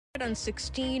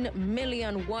116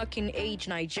 million working age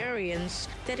Nigerians,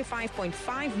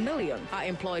 35.5 million are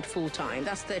employed full-time.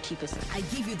 That's 30%. I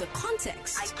give you the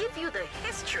context. I give you the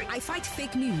history. I fight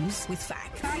fake news with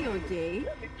facts. Kayode.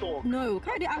 No,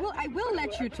 Kayode, I will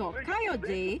let you talk.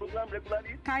 Kayode,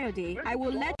 I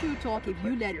will let you talk if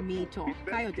you let me talk.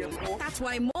 Kayode. That's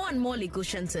why more and more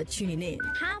Lagosians are tuning in.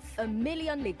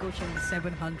 500,000 Lagosians.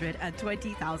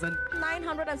 720,000.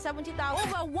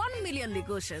 970,000. Over 1 million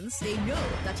Lagosians, they know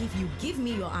that if you give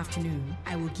me your afternoon,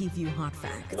 I will give you hard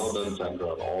facts. Well done, Sandra,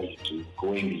 all to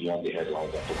going beyond the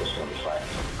headlines and focusing on the facts.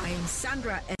 I am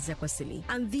Sandra Ezekwesili,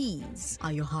 and these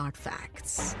are your hard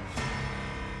facts.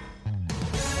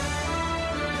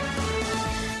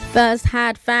 First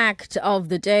hard fact of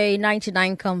the day,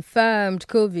 99 confirmed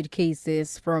COVID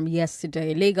cases from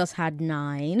yesterday. Lagos had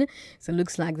 9. So it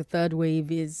looks like the third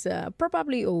wave is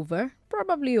probably over,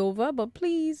 but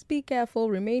please be careful,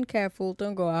 remain careful,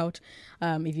 don't go out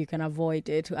if you can avoid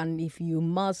it. And if you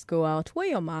must go out, wear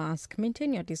your mask,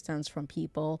 maintain your distance from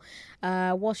people,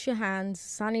 wash your hands,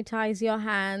 sanitize your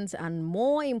hands, and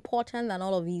more important than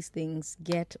all of these things,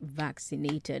 get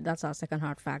vaccinated. That's our second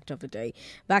hard fact of the day.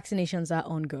 Vaccinations are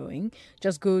ongoing.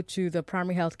 Just go to the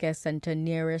primary healthcare center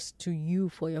nearest to you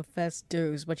for your first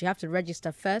dose, but you have to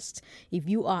register first. If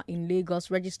you are in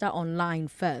Lagos, register online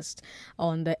first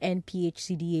on the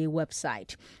NPHCDA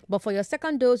website. But for your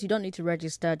second dose, you don't need to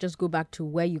register. Just go back to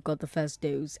where you got the first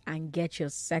dose and get your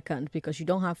second, because you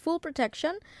don't have full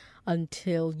protection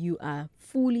until you are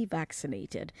fully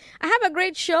vaccinated. I have a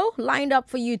great show lined up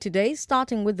for you today,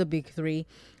 starting with the big three.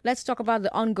 Let's talk about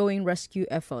the ongoing rescue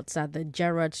efforts at the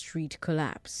Gerrard Street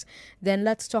collapse. Then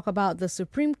let's talk about the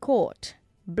Supreme Court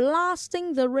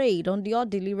blasting the raid on the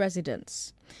Odili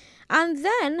residents. And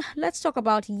then let's talk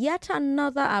about yet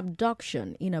another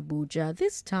abduction in Abuja,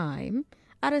 this time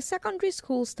at a secondary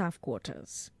school staff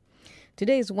quarters.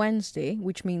 Today is Wednesday,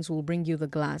 which means we'll bring you the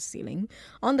glass ceiling.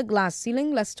 On the glass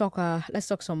ceiling, let's talk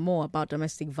some more about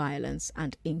domestic violence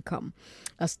and income.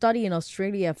 A study in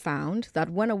Australia found that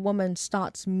when a woman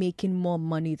starts making more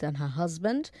money than her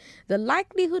husband, the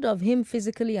likelihood of him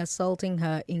physically assaulting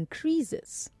her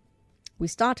increases. We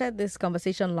started this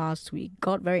conversation last week,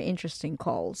 got very interesting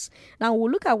calls. Now we'll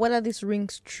look at whether this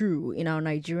rings true in our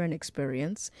Nigerian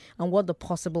experience and what the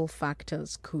possible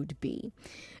factors could be.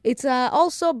 It's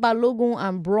also Balogun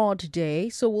and Broad Day,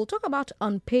 so we'll talk about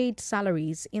unpaid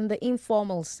salaries in the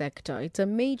informal sector. It's a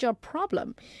major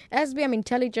problem. SBM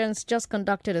Intelligence just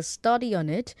conducted a study on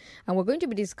it, and we're going to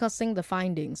be discussing the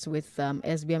findings with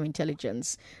SBM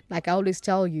Intelligence. Like I always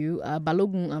tell you,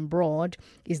 Balogun and Broad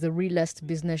is the realest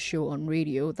business show on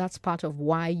radio. That's part of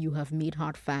why you have made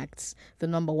Hard Facts the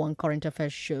number one current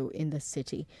affairs show in the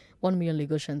city. 1 million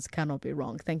Lagosians cannot be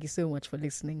wrong. Thank you so much for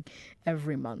listening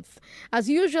every month. As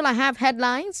usual, I have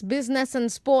headlines, business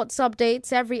and sports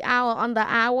updates every hour on the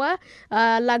hour.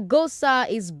 Lagosa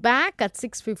is back at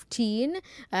 6:15.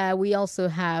 We also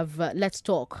have Let's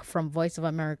Talk from Voice of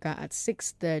America at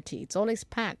 6:30. It's always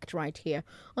packed right here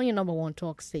on your number one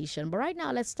talk station. But right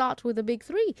now, let's start with the big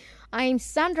three. I'm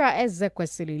Sandra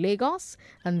Ezekwesili, Lagos,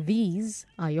 and these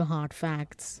are your hard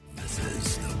facts. This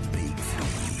is the Big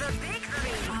Three. The big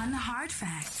three. On Hard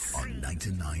Facts. On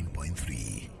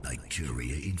 99.3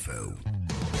 Nigeria Info.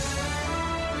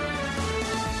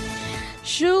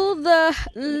 Should the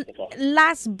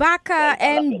Lasbaka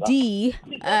MD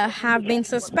have been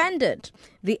suspended?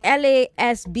 The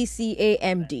LASBCA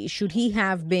MD, should he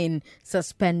have been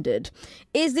suspended?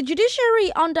 Is the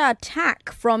judiciary under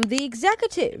attack from the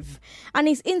executive? And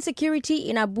is insecurity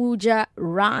in Abuja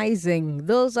rising?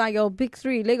 Those are your big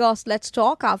three. Lagos, let's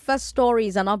talk. Our first story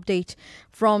is an update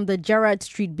from the Gerrard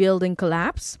Street building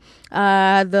collapse.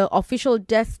 The official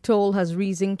death toll has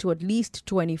risen to at least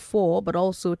 24, but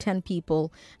also 10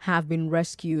 people have been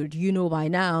rescued. You know by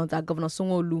now that Governor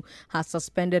Sanwo-Olu has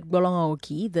suspended Gbolohan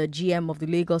Oki, the GM of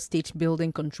the Lagos State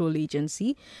Building Control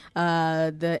Agency.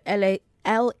 The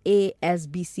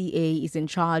LASBCA is in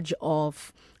charge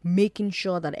of making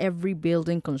sure that every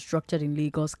building constructed in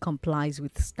Lagos complies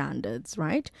with standards,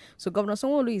 right? So Governor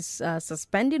Sanwo-Olu is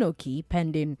suspending Oki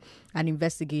pending an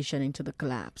investigation into the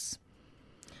collapse.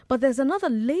 But there's another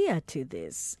layer to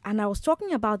this. And I was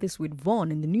talking about this with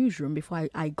Vaughn in the newsroom before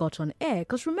I got on air.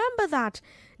 Because remember that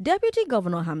Deputy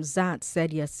Governor Hamzat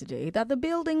said yesterday that the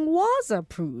building was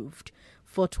approved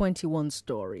for 21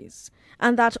 stories.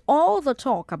 And that all the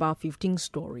talk about 15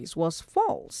 stories was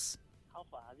false.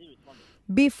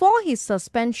 Before his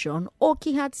suspension,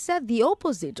 Oki had said the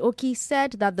opposite. Oki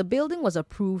said that the building was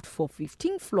approved for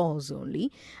 15 floors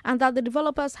only and that the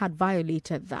developers had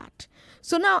violated that.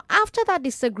 So now, after that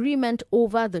disagreement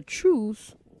over the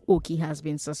truth, Oki has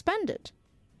been suspended.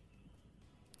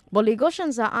 But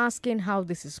Lagosians are asking how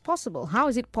this is possible. How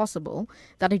is it possible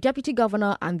that a deputy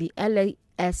governor and the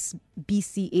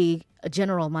LASBCA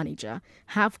general manager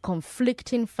have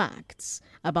conflicting facts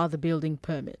about the building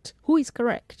permit? Who is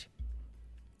correct?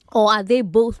 Or are they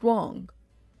both wrong?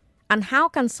 And how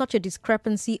can such a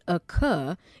discrepancy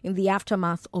occur in the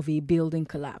aftermath of a building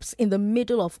collapse, in the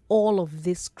middle of all of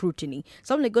this scrutiny?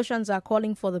 Some Lagosians are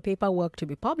calling for the paperwork to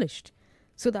be published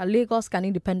so that Lagos can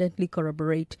independently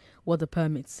corroborate what the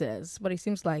permit says. But it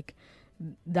seems like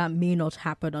that may not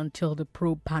happen until the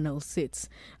probe panel sits.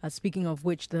 Speaking of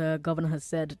which, the governor has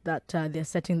said that they're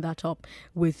setting that up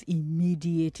with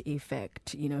immediate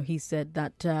effect. He said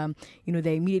that, they're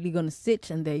immediately going to sit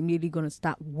and they're immediately going to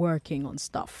start working on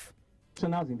stuff.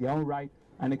 In their own right,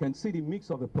 and you can see the mix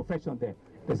of the profession there.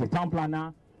 There's a town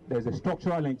planner, there's a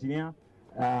structural engineer,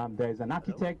 there's an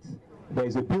architect,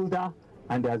 there's a builder,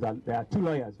 and there are two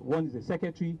lawyers. One is a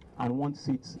secretary, and one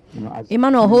sits, as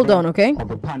Emmanuel, hold on, okay? Of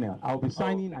the panel. I'll be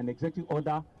signing an executive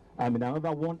order in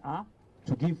another 1 hour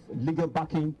to give legal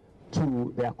backing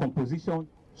to their composition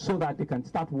so that they can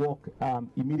start work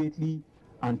immediately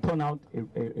and turn out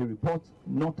a report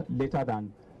not later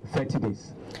than 30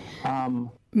 days.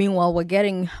 Meanwhile, we're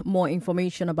getting more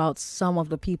information about some of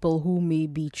the people who may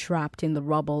be trapped in the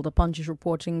rubble. The Punch is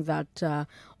reporting that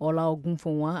Ola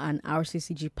Ogunfunwa, an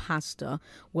RCCG pastor,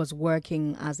 was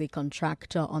working as a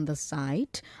contractor on the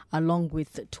site, along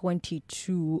with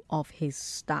 22 of his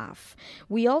staff.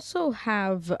 We also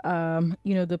have,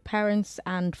 the parents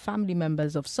and family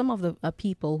members of some of the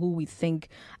people who we think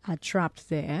are trapped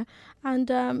there. And,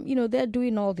 they're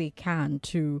doing all they can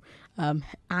to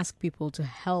ask people to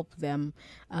help them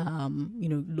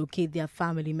locate their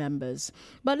family members.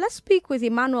 But let's speak with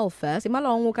Emmanuel first.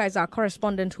 Emmanuel Onwuka is our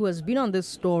correspondent who has been on this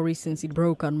story since it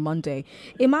broke on Monday.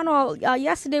 Emmanuel,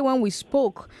 yesterday when we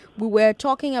spoke, we were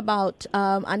talking about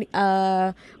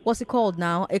what's it called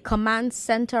now? A command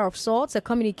center of sorts, a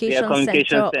communication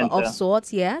center of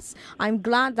sorts, yes. I'm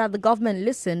glad that the government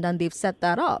listened and they've set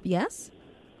that up, yes?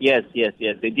 Yes,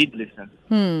 they did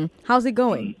listen. How's it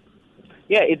going?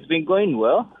 Yeah, it's been going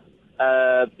well.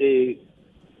 The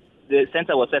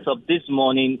center was set up this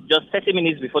morning, just 30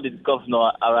 minutes before the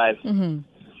governor arrived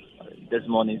this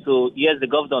morning. So, yes, the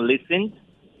governor listened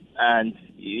and,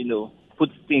 put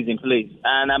things in place.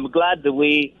 And I'm glad the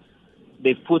way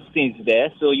they put things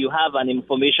there. So you have an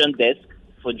information desk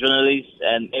for journalists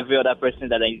and every other person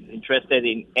that is interested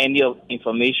in any of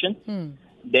information.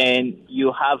 Then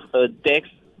you have a desk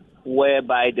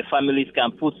whereby the families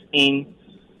can put in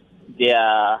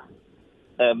their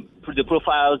the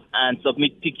profiles and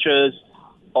submit pictures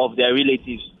of their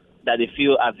relatives that they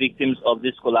feel are victims of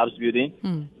this collapsed building.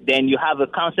 Then you have a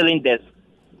counseling desk,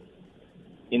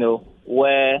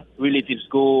 where relatives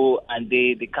go and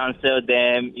they counsel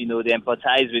them, they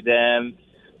empathize with them,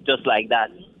 just like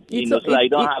that. So that you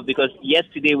don't have, because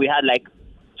yesterday we had like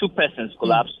 2 persons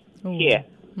collapse here.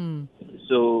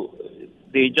 So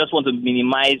they just want to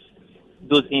minimize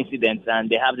those incidents,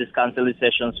 and they have these counseling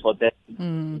sessions for them,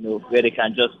 where they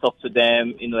can just talk to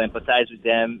them, empathize with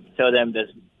them, tell them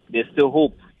there's still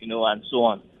hope, and so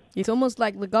on. It's almost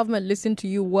like the government listened to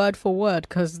you word for word,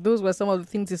 because those were some of the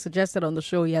things you suggested on the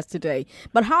show yesterday.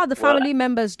 But how are the family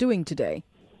members doing today?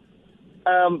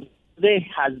 They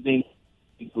has been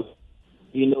good.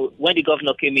 When the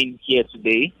governor came in here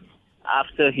today,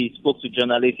 after he spoke to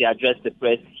journalists, he addressed the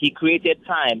press, he created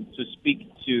time to speak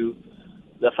to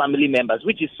the family members,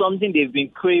 which is something they've been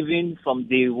craving from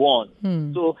day one.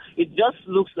 So it just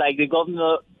looks like the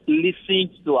governor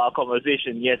listened to our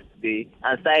conversation yesterday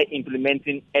and started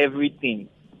implementing everything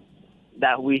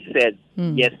that we said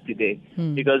yesterday.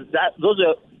 Because those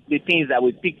are the things that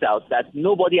we picked out, that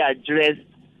nobody addressed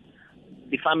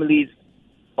the families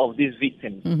of these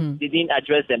victims. They didn't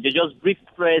address them. They just briefed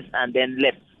press and then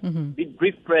left. They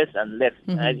briefed press and left.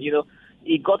 And,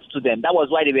 it got to them. That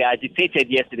was why they were agitated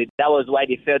yesterday. That was why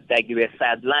they felt like they were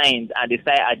sidelined, and they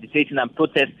started agitating and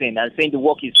protesting and saying the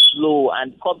work is slow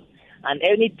and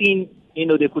anything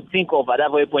they could think of at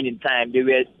that very point in time. They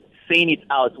were saying it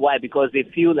out. Why? Because they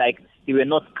feel like they were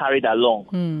not carried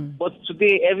along. But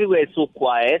today everywhere is so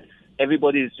quiet.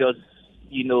 Everybody is just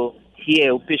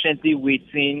here patiently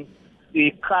waiting.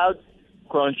 The crowd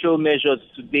control measures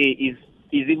today is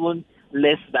even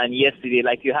less than yesterday.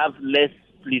 Like you have less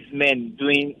policemen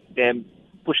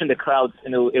pushing the crowds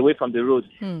away from the road.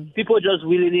 People just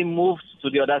willingly moved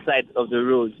to the other side of the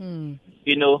road.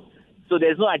 So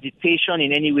there's no agitation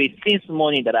in any way since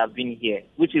morning that I've been here,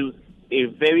 which is a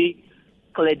very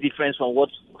clear difference from what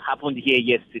happened here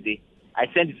yesterday. I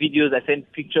sent videos, I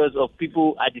sent pictures of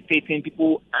people agitating,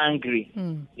 people angry,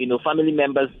 family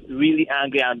members really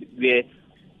angry, and we're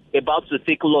about to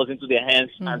take laws into their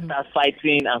hands and start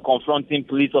fighting and confronting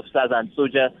police officers and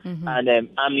soldiers and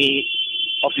army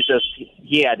officers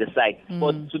here at the site.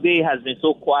 But today has been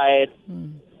so quiet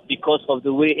because of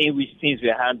the way in which things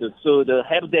were handled. So the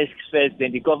help desk first,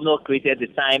 then the governor created the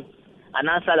time and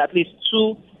answered at least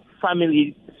two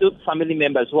family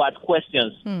members who had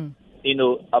questions,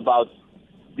 about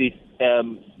this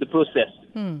the process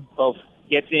of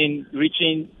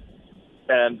reaching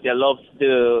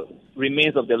the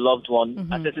remains of the loved one,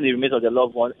 assessing the remains of the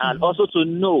loved one, and also to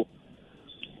know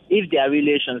if their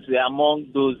relations were among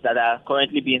those that are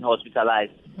currently being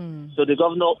hospitalized. So the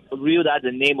governor reeled out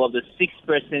the name of the 6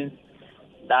 persons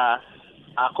that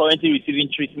are currently receiving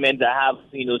treatment that have,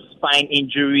 spine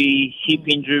injury, hip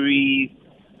injuries,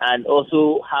 and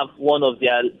also have one of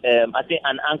their, I think,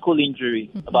 an ankle injury.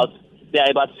 There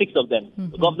are about 6 of them.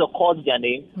 The governor called their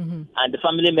name, and the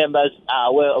family members are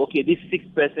aware, okay, these 6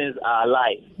 persons are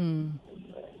alive.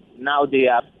 Now they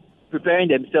are preparing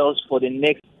themselves for the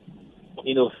next,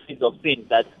 phase of things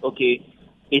that, okay,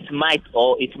 it might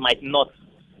or it might not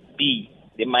be.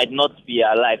 They might not be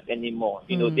alive anymore.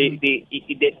 It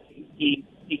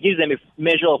gives them a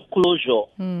measure of closure.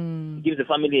 It gives the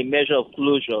family a measure of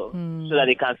closure so that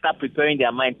they can start preparing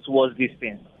their mind towards these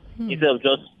things instead of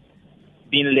just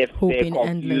being left hoping there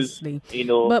confused, endlessly.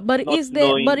 But is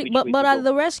there? But are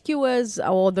the rescuers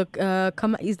or the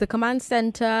is the command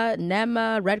center,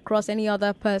 NEMA, Red Cross, any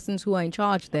other persons who are in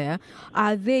charge there?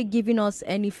 Are they giving us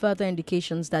any further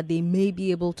indications that they may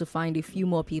be able to find a few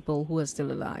more people who are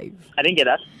still alive? I didn't get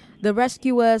that. The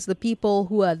rescuers, the people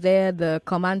who are there, the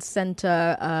command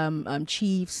center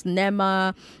chiefs,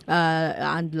 NEMA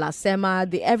and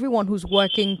LASEMA, everyone who's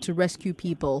working to rescue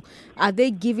people, are they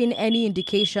giving any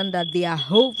indication that they are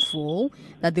hopeful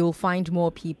that they will find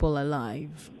more people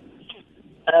alive?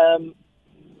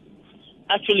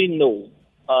 Actually, no.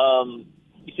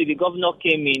 You see, the governor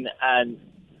came in and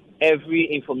every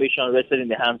information rested in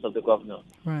the hands of the governor.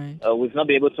 Right. We've not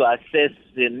been able to access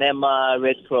the NEMA,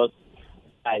 Red Cross,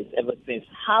 ever since.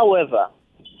 However,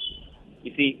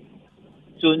 you see,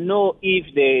 to know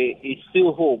if there is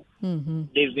still hope,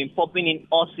 they've been popping in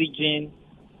oxygen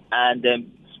and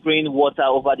spraying water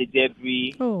over the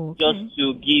debris just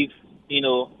to give,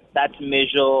 that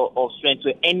measure of strength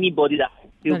to anybody that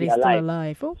still be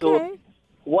alive. Okay. So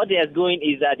what they are doing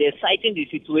is that they're citing the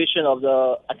situation of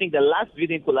the last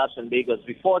building collapse in Lagos.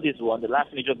 Before this one, the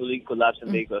last major building collapse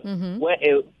in Lagos, where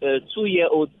a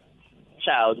 2-year-old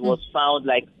child was found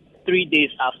like 3 days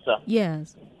after.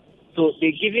 Yes. So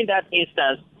they're giving that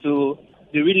instance to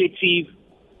the relative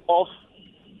of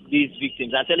these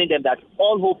victims and telling them that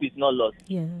all hope is not lost.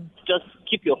 Yeah. Just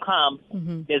keep your calm.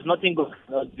 There's nothing God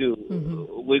cannot do.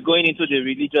 We're going into the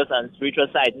religious and spiritual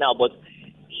side now, but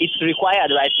it's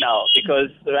required right now because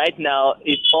right now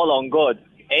it's all on God.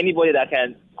 Anybody that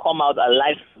can come out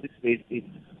alive from this place,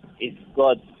 it's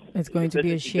God. It's going to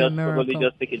be a sheer miracle. Probably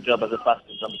just take a job as a pastor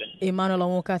or something. Emmanuel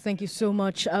Onwuka, thank you so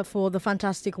much for the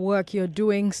fantastic work you're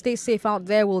doing. Stay safe out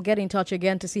there. We'll get in touch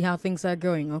again to see how things are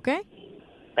going, okay?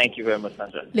 Thank you very much,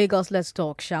 Sandra. Lagos, let's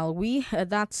talk, shall we?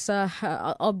 That's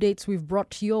updates we've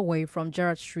brought your way from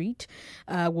Gerrard Street.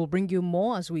 We'll bring you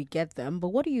more as we get them. But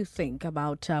what do you think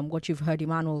about what you've heard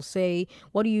Emmanuel say?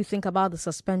 What do you think about the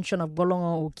suspension of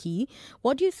Bolongo Oki?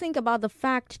 What do you think about the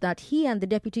fact that he and the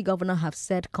deputy governor have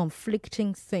said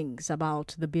conflicting things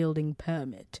about the building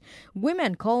permit?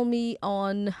 Women, call me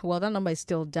on, well, that number is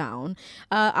still down.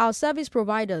 Our service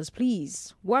providers,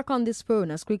 please work on this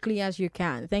phone as quickly as you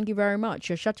can. Thank you very much.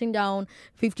 You're shutting down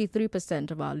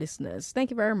 53% of our listeners. Thank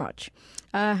you very much.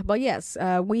 But yes,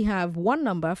 we have one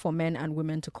number for men and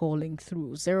women to calling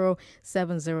through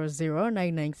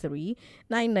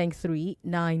 0700-993-993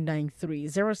 993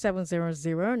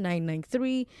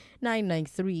 0700-993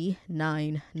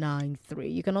 993.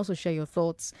 You can also share your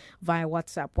thoughts via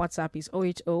WhatsApp. WhatsApp is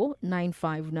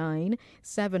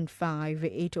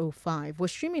 080-959-75805. We're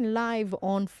streaming live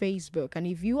on Facebook, and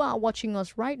if you are watching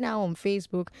us right now on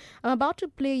Facebook, I'm about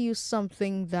to play you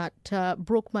something that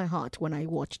broke my heart when I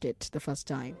watched it the first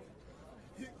time.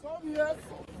 He come here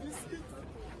for visit.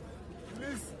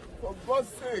 Please, for God's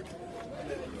sake.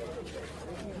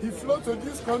 He flew to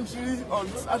this country on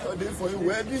Saturday for a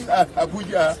wedding at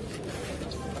Abuja.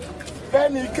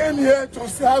 Then he came here to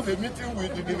have a meeting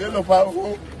with the developer.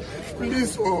 Oh,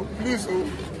 please, I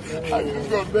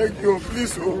God beg you,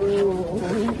 please,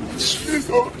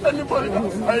 anybody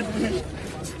that find me.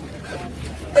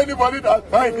 Anybody that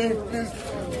find me, please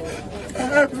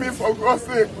help me for God's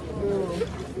sake.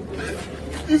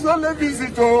 It's only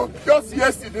visit, just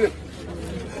yesterday.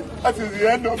 That is the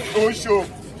end of the whole show.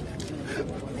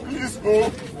 Please,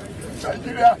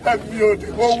 Nigeria, help me, oh.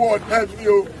 The whole world, help me,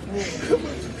 oh.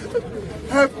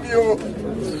 Help me, oh.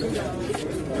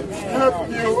 Help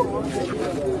me, oh.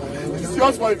 It's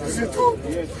just for a visitor.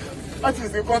 That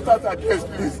is the contact address,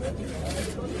 please.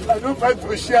 I don't mind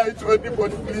to share it to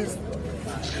anybody, please.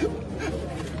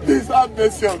 Please have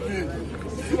mercy on me.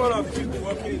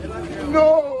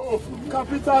 No,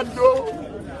 Capitan, no.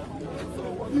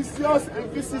 It's just a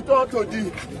visitor to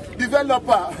the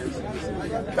developer.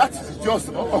 That is just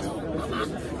all.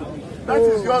 That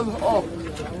is just all.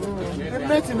 They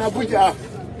met in Abuja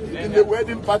in the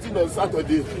wedding party on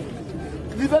Saturday.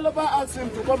 The developer asked him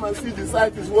to come and see the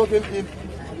site he's working in.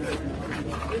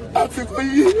 After a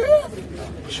year.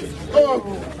 Oh,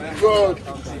 God.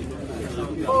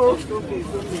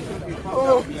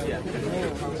 Oh,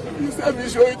 you said me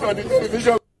show it on the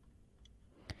television.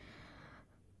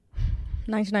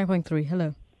 99.3,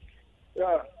 hello.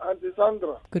 Yeah, Auntie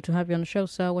Sandra. Good to have you on the show,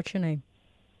 sir. What's your name?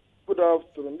 Good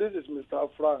afternoon. This is Mr.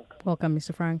 Frank. Welcome,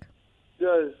 Mr. Frank.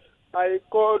 Yes, I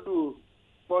called you,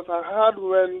 but I heard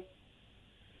when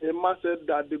a man said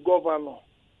that the governor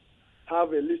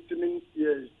have a listening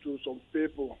ear to some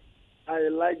people. I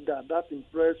like that. That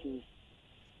impressed me.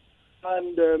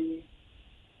 And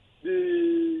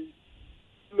the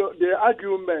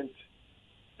argument,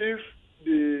 if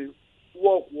the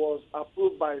work was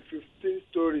approved by 15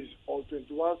 stories or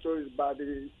 21 stories by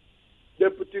the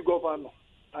deputy governor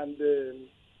and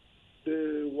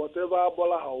the whatever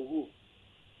Bola Hawu,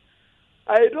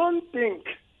 I don't think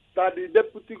that the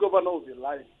deputy governor will be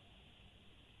lying.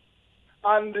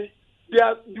 And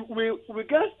we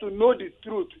get to know the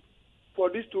truth for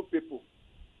these two people.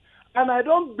 And I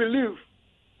don't believe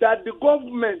that the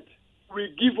government will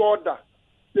give order.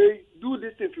 They do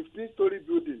this in 15-story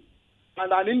building,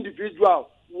 and an individual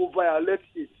will violate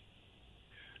it.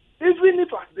 Even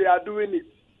if as they are doing it,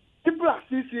 people are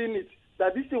still seeing it,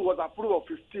 that this thing was approved of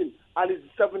 15, and it's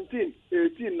 17,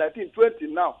 18, 19, 20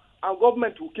 now, and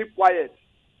government will keep quiet.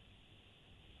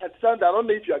 And Sandra, I don't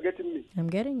know if you are getting me. I'm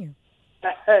getting you.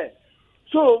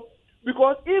 So,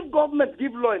 because if government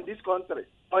give law in this country,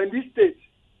 or in this state,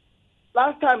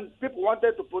 last time people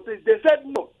wanted to protest, they said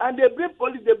no. And they bring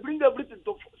police, they bring everything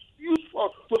to use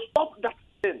force to stop that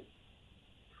thing.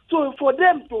 So for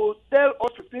them to tell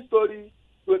us 15 story,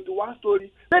 21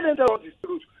 story, let them tell us the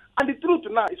truth. And the truth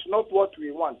now is not what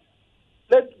we want.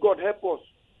 Let God help us.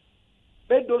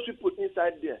 Let those people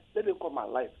inside there, let them come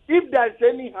alive. If there is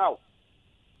anyhow,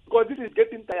 because this is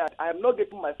getting tired, I am not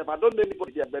getting myself. I don't know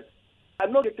anybody here, but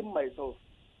I'm not getting myself.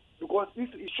 Because this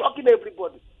is shocking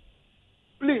everybody.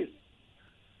 Please,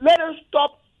 let us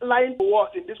stop lying to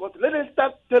us in this country. Let us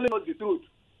start telling us the truth.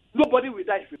 Nobody will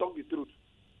die if we talk the truth.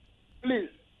 Please.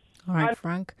 All right,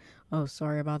 Frank. Oh,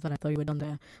 sorry about that. I thought you were done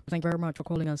there. Thank you very much for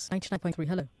calling us. 99.3,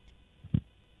 hello.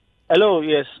 Hello,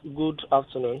 yes. Good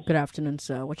afternoon. Good afternoon,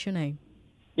 sir. What's your name?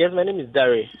 Yes, my name is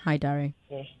Dari. Hi, Dari.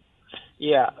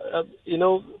 Yeah,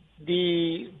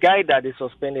 the guy that is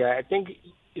suspended, I think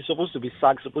he's supposed to be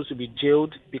sacked, supposed to be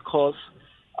jailed because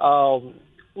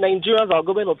Nigerians, our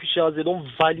government officials, they don't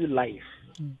value life.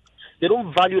 They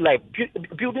don't value life.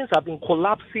 Buildings have been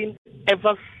collapsing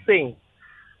ever since.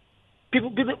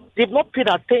 People, they've not paid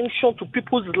attention to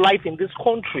people's life in this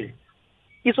country.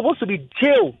 He's supposed to be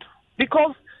jailed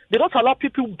because they don't allow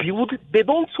people build. They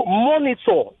don't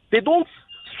monitor. They don't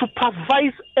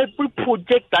supervise every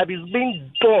project that is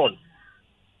being done.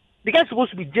 The guy's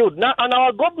supposed to be jailed now, and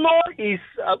our governor is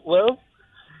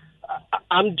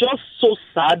I'm just so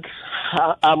sad.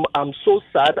 I'm so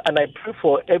sad, and I pray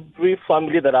for every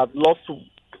family that have lost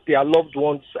their loved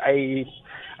ones. I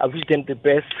wish them the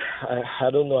best. I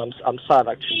don't know. I'm sad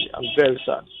actually. I'm very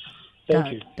sad.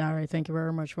 Thank you, Dari. Thank you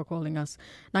very much for calling us.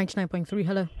 99.3.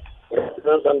 Hello.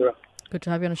 Hello, Sandra. Good to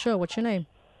have you on the show. What's your name?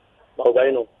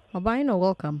 Albaino. Albaino,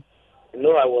 welcome. You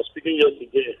know, I was speaking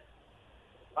yesterday.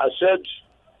 I said,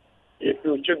 if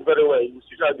you check very well, you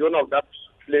see that the owner of that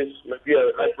place may be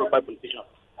a high-profile politician.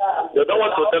 They don't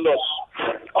want to tell us.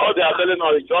 All they are telling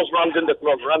us is just rounding the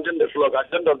clock. At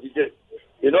the end of the day,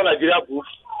 you know, Nigeria Group,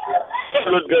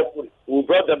 we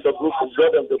brought them the group, at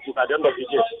the end of the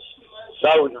day.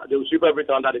 They will sweep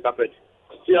everything under the carpet.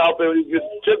 See how you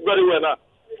check very well now.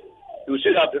 You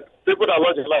see that the people that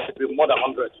lost their life will be more than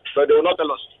 100, but they will not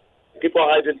tell us. Keep on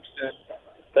hiding.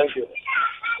 Thank you.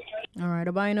 All right,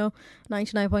 Albino,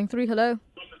 99.3. Hello.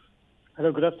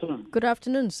 Hello, good afternoon. Good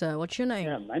afternoon, sir. What's your name?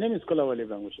 Yeah, my name is Kolawale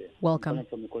Bangushe. Welcome. I'm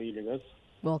from Ikoyi, Lagos.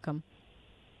 Welcome.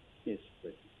 Yes,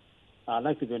 I'd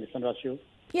like to be on the Sandra show.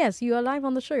 Yes, you are live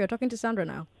on the show. You're talking to Sandra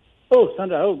now. Oh,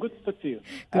 Sandra, good to talk to you.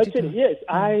 Good actually, yes,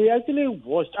 I actually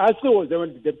was there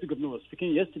when the deputy governor was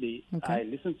speaking yesterday. Okay. I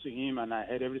listened to him and I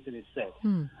heard everything he said.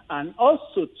 Hmm. And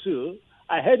also, too,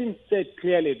 I heard him say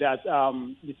clearly that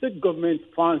the state government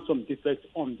found some defects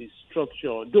on the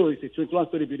structure, though it's a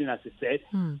 21-story building, as he said.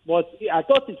 Hmm. But I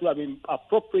thought it would have been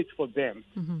appropriate for them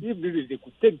if really they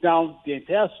could take down the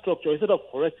entire structure instead of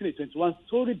correcting a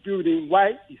 21-story building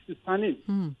while it's still standing.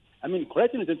 Hmm. I mean,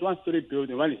 correcting a 21-story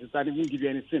building while it's standing won't give you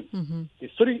anything. Mm-hmm.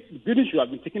 The building should have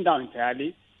been taken down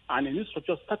entirely, and a new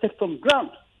structure started from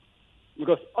ground.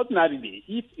 Because ordinarily,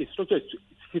 if a structure is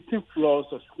 15 floors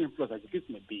or 16 floors, as the case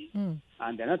may be,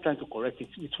 and they're not trying to correct it,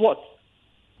 it's what?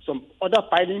 Some other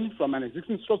piling from an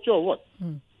existing structure or what?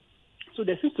 So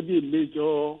there seems to be a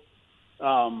major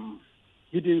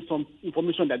hidden some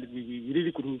information that we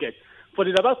really couldn't get. For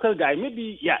the Dabaskal guy,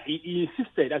 maybe, he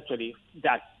insisted actually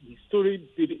that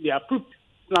the approved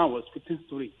plan was 15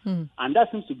 story. And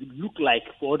that seems to look like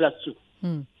for others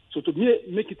too. So to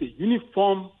make it a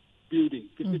uniform building,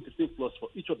 15 floors for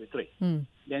each of the three. Then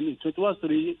in 21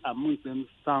 story, among them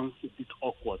sounds a bit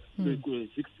awkward. Very good,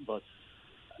 but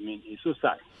I mean, it's so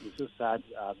sad. It's so sad.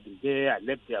 I've been there. I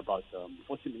left there about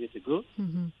 40 minutes ago,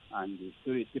 and the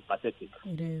story is still pathetic.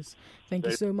 It is. Thank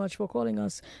you so much for calling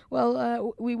us.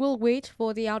 Well, we will wait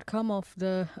for the outcome of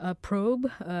the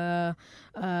probe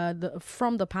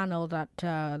from the panel that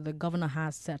the governor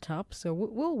has set up. So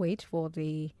we'll wait for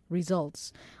the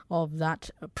results of that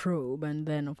probe, and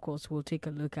then, of course, we'll take a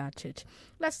look at it.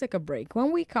 Let's take a break.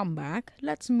 When we come back,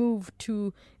 let's move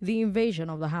to the invasion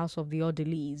of the House of the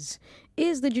Orderlies.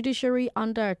 Is the judiciary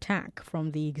under attack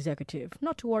from the executive?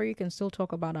 Not to worry, you can still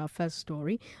talk about our first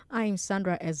story. I'm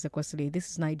Sandra Ezekwesili. This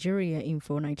is Nigeria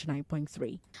Info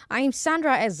 99.3. I'm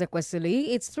Sandra Ezekwesili.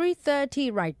 It's 3:30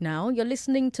 right now. You're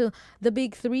listening to The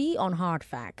Big Three on Hard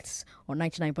Facts on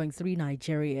 99.3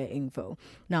 Nigeria Info.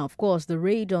 Now, of course, the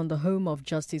raid on the home of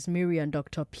Justice Mary and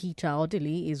Dr. Peter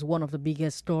Odili is one of the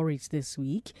biggest stories this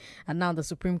week. And now the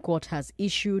Supreme Court has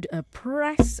issued a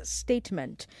press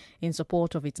statement in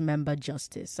support of its member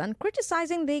justice and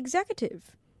criticizing the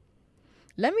executive.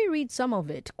 Let me read some of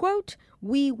it. Quote,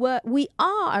 we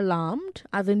are alarmed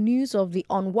at the news of the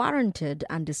unwarranted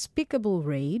and despicable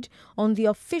raid on the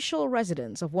official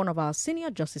residence of one of our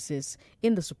senior justices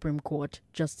in the Supreme Court,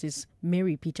 Justice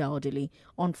Mary Peter Odili,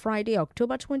 on Friday,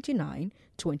 October 29,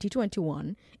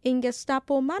 2021, in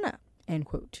Gestapo Manor, end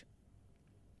quote.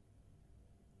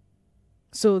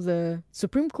 So the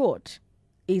Supreme Court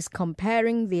is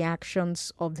comparing the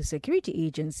actions of the security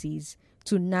agencies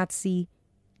to Nazi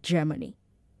Germany.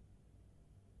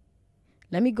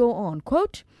 Let me go on.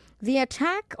 Quote, the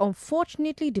attack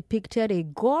unfortunately depicted a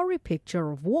gory picture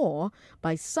of war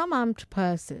by some armed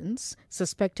persons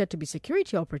suspected to be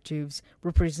security operatives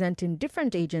representing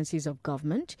different agencies of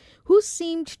government who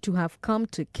seemed to have come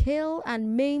to kill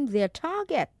and maim their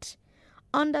target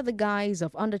under the guise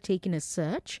of undertaking a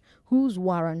search whose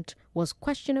warrant was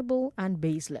questionable and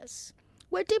baseless.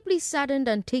 We're deeply saddened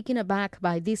and taken aback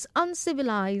by this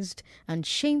uncivilized and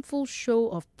shameful show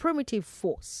of primitive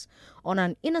force on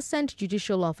an innocent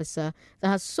judicial officer that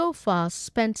has so far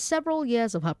spent several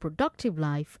years of her productive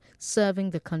life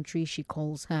serving the country she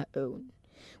calls her own.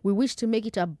 We wish to make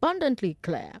it abundantly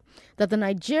clear that the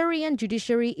Nigerian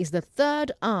judiciary is the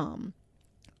third arm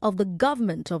of the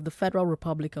government of the Federal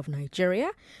Republic of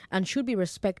Nigeria and should be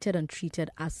respected and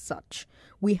treated as such.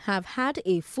 We have had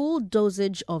a full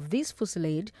dosage of this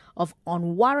fusillade of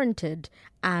unwarranted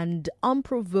and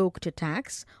unprovoked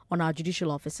attacks on our judicial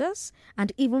officers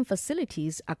and even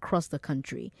facilities across the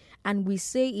country. And we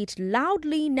say it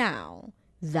loudly now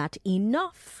that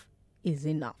enough is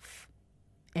enough.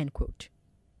 End quote.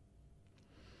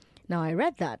 Now, I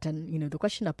read that and, the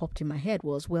question that popped in my head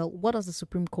was, well, what does the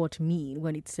Supreme Court mean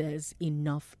when it says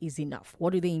enough is enough?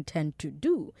 What do they intend to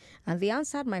do? And they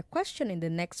answered my question in the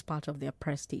next part of their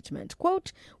press statement.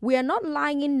 Quote, we are not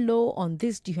lying low on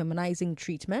this dehumanizing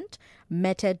treatment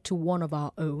meted to one of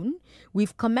our own.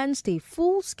 We've commenced a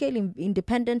full-scale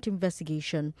independent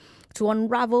investigation to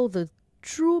unravel the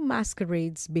true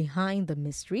masquerades behind the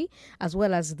mystery, as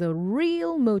well as the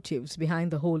real motives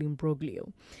behind the whole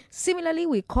imbroglio. Similarly,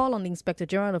 we call on the Inspector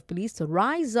General of Police to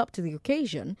rise up to the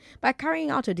occasion by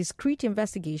carrying out a discreet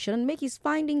investigation and make his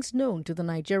findings known to the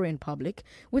Nigerian public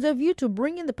with a view to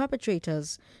bringing the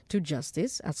perpetrators to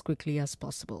justice as quickly as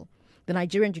possible. The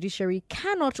Nigerian judiciary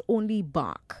cannot only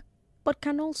bark, but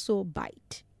can also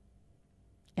bite.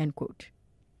 End quote.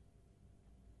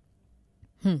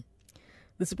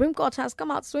 The Supreme Court has come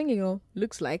out swinging,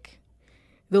 looks like.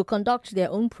 They'll conduct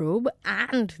their own probe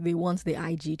and they want the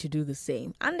IG to do the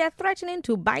same. And they're threatening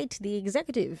to bite the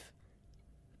executive.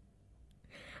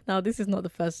 Now, this is not the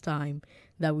first time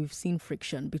that we've seen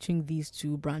friction between these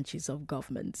two branches of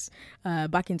governments.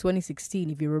 Back in 2016,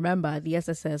 if you remember, the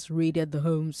SSS raided the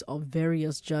homes of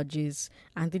various judges,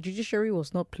 and the judiciary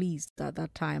was not pleased at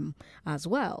that time as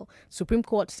well. Supreme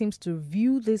Court seems to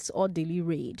view this orderly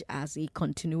raid as a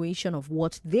continuation of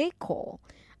what they call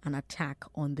an attack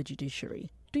on the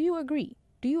judiciary. Do you agree?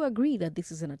 Do you agree that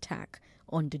this is an attack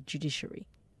on the judiciary?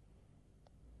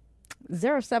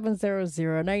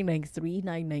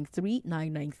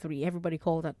 0700-993-993-993. Everybody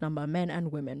call that number, men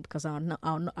and women, because our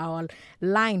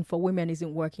line for women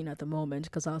isn't working at the moment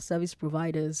because our service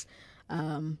providers,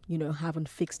 haven't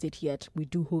fixed it yet. We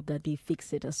do hope that they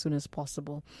fix it as soon as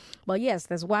possible. But yes,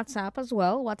 there's WhatsApp as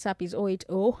well. WhatsApp is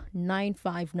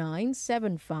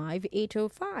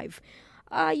 080-959-75805.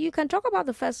 You can talk about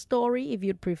the first story if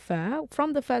you'd prefer.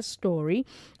 From the first story,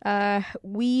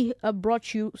 we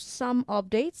brought you some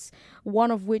updates,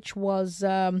 one of which was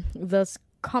the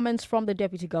comments from the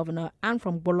Deputy Governor and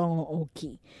from Bolongo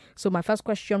Oki. So my first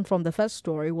question from the first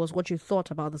story was what you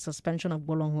thought about the suspension of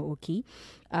Bolongo Oki.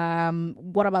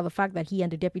 What about the fact that he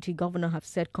and the Deputy Governor have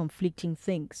said conflicting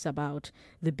things about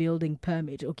the building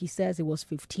permit? Oki says it was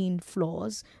 15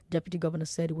 floors. Deputy Governor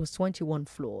said it was 21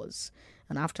 floors.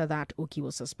 And after that, Oki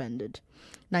was suspended.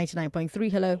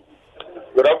 99.3, hello.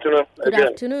 Good afternoon. Good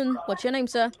afternoon. What's your name,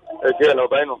 sir? Again,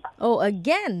 Obino. Oh,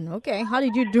 again. Okay. How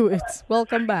did you do it?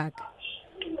 Welcome back.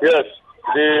 Yes,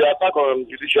 the attack on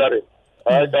judiciary.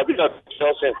 It has been a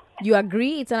nonsense. You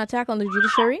agree it's an attack on the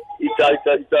judiciary? It has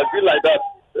been like that,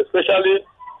 especially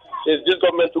since this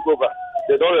government took over.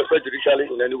 They don't respect judiciary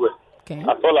in any way. Okay.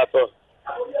 At all.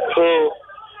 So,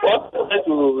 what I'm trying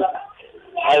to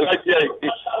highlight here is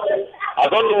this. I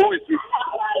don't know who is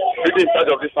really in charge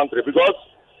of this country, because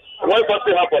when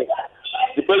something happens,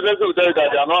 the presidency will tell you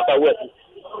that they are not aware.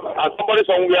 And somebody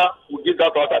somewhere will give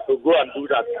that order to go and do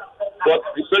that. But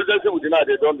the presidency will deny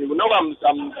they don't. You know, I'm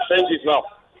saying this now.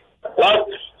 Last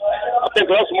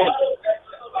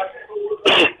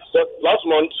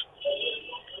month.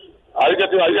 Are you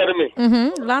getting me?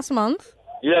 Mm-hmm. Last month?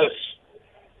 Yes.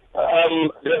 They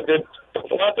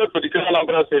wanted to declare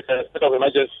Anambra State a state of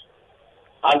emergency.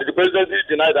 And the presidency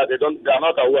denied that they are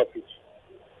not aware of it.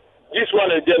 This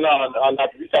one again, and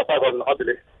that this attack on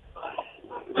Odile.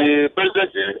 The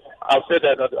presidency has said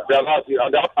that they are not,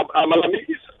 and Amalami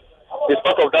is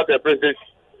part of that presidency,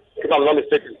 if I'm not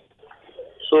mistaken.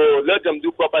 So let them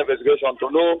do proper investigation to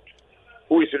know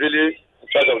who is really in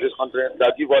charge of this country,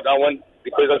 that give order when the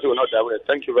presidency will not be aware.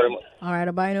 Thank you very much. All right,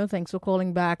 Abino, thanks for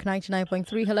calling back.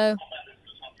 99.3, hello.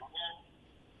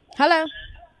 Hello.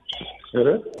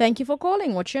 Hello. Thank you for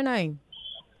calling. What's your name?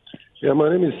 Yeah, my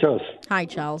name is Charles. Hi,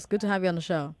 Charles. Good to have you on the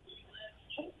show.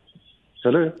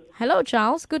 Hello. Hello,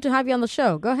 Charles. Good to have you on the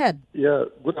show. Go ahead. Yeah,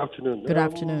 good afternoon. Good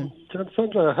afternoon.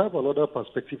 Sandra, I have another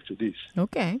perspective to this.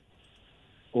 Okay.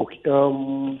 Okay.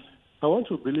 I want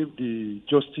to believe the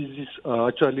justices are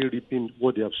actually reaping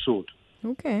what they have sowed.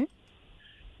 Okay.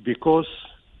 Because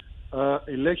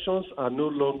elections are no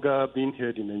longer being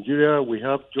held in Nigeria. We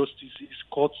have justices,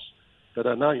 courts that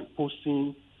are now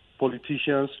imposing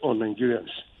politicians on Nigerians.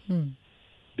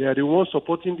 They are the ones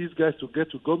supporting these guys to get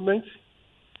to government.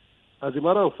 As a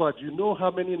matter of fact, you know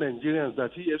how many Nigerians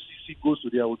that EFCC goes to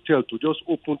their hotel to just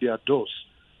open their doors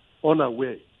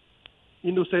unaware.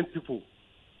 Innocent people.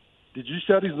 The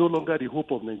judiciary is no longer the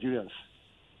hope of Nigerians.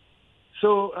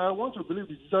 So I want to believe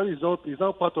the judiciary is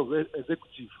now part of the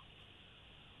executive.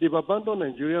 They've abandoned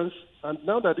Nigerians, and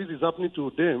now that this is happening to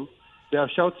them, they are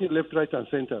shouting left, right, and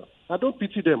center. I don't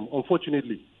pity them,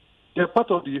 unfortunately. They're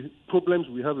part of the problems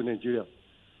we have in Nigeria.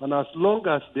 And as long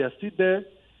as they are still there,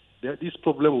 this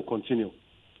problem will continue.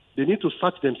 They need to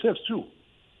search themselves too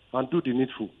and do the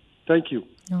needful. Thank you.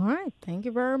 All right. Thank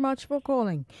you very much for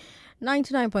calling.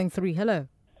 99.3, hello.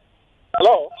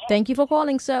 Hello. Thank you for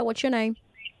calling, sir. What's your name?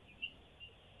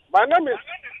 My name is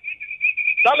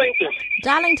Darlington.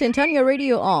 Darlington, turn your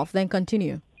radio off, then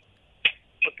continue.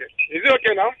 Okay. Is it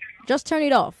okay now? Just turn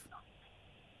it off.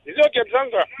 Is it okay,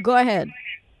 Sandra? Go ahead.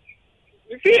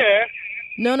 You see here?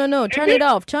 No. Turn it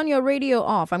off. Turn your radio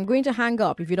off. I'm going to hang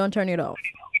up if you don't turn it off.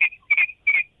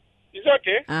 Is it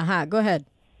okay? Go ahead.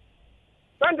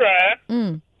 Sandra,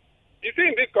 you see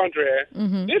in this country,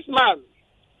 this man,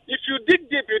 if you dig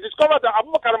deep, you discover that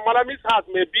Abubakar Malami's house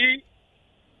may be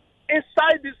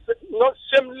inside this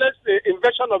shameless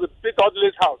invasion of the Peter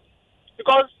Odile's house.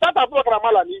 Because that Abubakar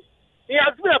Malami, he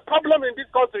has been a problem in this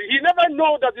country. He never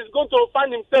know that he's going to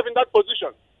find himself in that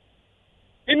position.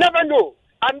 He never know.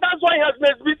 And that's why he has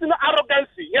been beaten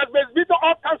arrogancy. He has been beaten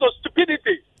all kinds of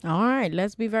stupidity. All right,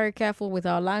 let's be very careful with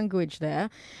our language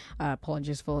there.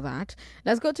 Apologies for that.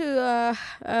 Let's go to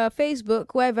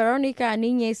Facebook, where Veronica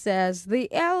Anine says the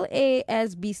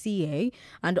LASBCA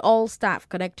and all staff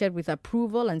connected with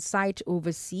approval and site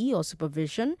oversee or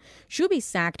supervision should be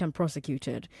sacked and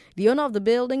prosecuted. The owner of the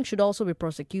building should also be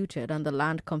prosecuted and the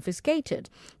land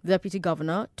confiscated. The deputy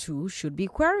governor, too, should be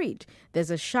queried. There's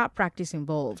a sharp practice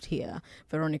involved here.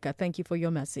 Veronica, thank you for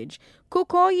your message.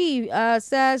 Kukoyi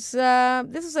says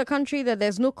this is a country that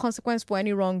there's no consequence for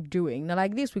any wrongdoing. Now,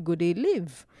 like this, we go, they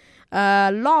live.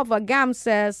 Love Agam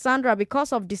says, Sandra,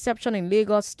 because of deception in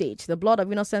Lagos State, the blood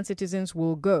of innocent citizens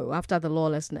will go after the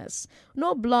lawlessness.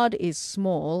 No blood is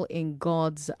small in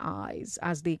God's eyes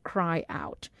as they cry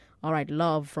out. All right,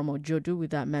 Love from Ojodu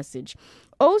with that message.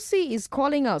 OC is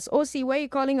calling us. OC, where are you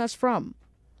calling us from?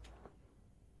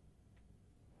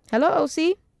 Hello,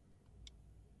 OC?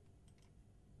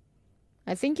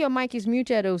 I think your mic is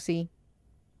muted, OC.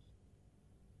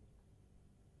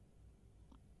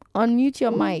 Unmute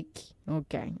your mic.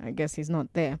 Okay, I guess he's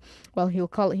not there. Well, he'll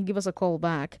give us a call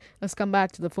back. Let's come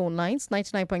back to the phone lines.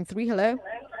 99.3, hello?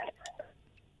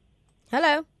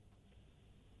 Hello?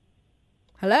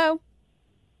 Hello?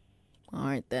 All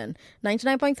right, then.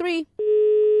 99.3.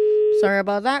 Sorry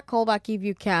about that. Call back if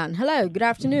you can. Hello, good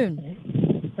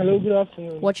afternoon. Hello, good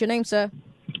afternoon. What's your name, sir?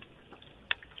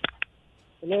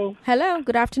 Hello. Hello,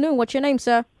 good afternoon. What's your name,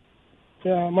 sir?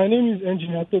 Yeah, my name is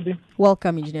Engineer Toby.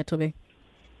 Welcome, Engineer Toby.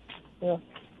 Yeah.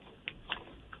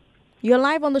 You're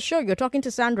live on the show. You're talking to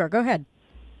Sandra. Go ahead.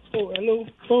 Oh, hello.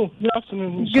 Oh, good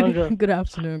afternoon, Sandra. Good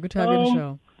afternoon. Good to have you on the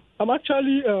show. I'm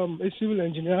actually a civil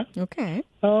engineer. Okay.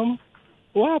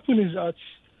 What happened is that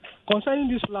concerning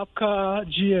this LAPCA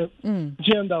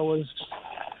GM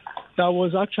that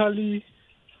was actually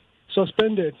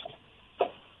suspended.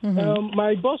 Mm-hmm.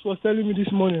 My boss was telling me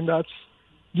this morning that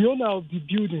the owner of the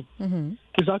building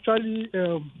is actually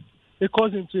a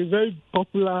cousin to a very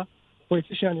popular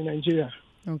politician in Nigeria.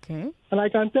 Okay. And I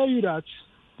can tell you that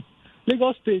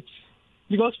Lagos State,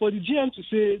 because for the GM to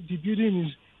say the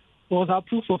building was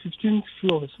approved for 15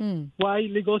 floors, while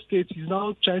Lagos State is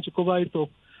now trying to cover it up,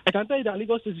 I can tell you that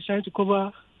Lagos State is trying to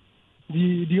cover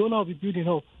the owner of the building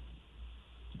up.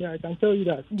 Yeah, I can tell you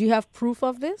that. Do you have proof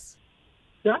of this?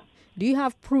 Yeah. Do you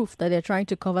have proof that they're trying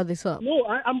to cover this up? No,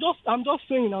 I'm just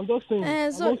saying.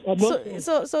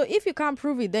 So if you can't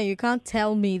prove it, then you can't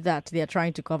tell me that they're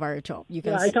trying to cover it up. You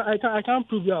can. Yeah, I can't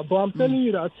prove that, but I'm telling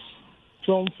you that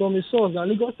from a source that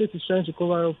Lagos State is trying to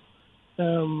cover up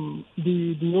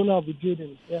the owner of the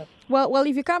building. Yeah. Well,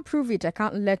 if you can't prove it, I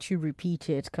can't let you repeat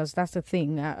it because that's the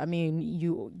thing. I mean,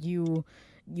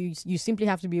 you simply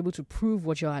have to be able to prove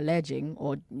what you're alleging,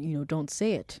 or don't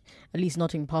say it, at least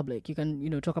not in public. You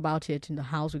can talk about it in the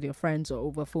house with your friends or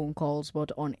over phone calls,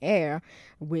 but on air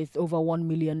with over 1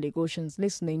 million Lagosians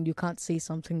listening, you can't say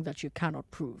something that you cannot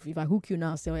prove. If I hook you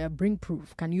now, say, bring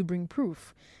proof. Can you bring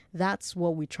proof? That's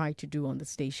what we try to do on the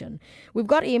station. We've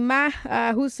got Ima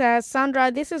who says, Sandra,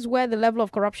 this is where the level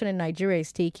of corruption in Nigeria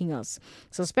is taking us.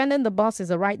 Suspending the boss is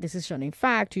the right decision. In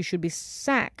fact, you should be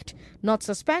sacked, not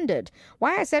suspended.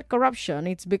 Why I said corruption,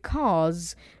 it's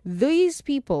because these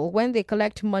people, when they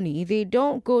collect money, they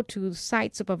don't go to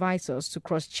site supervisors to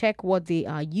cross-check what they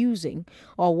are using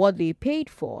or what they paid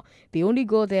for. They only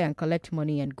go there and collect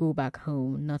money and go back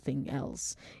home, nothing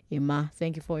else. Ima,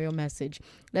 thank you for your message.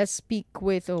 Let's speak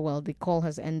with, the call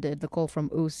has ended. The call from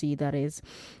OC, that is.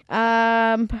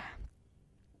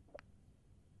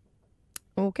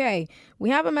 Okay, we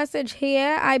have a message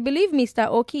here. I believe Mr.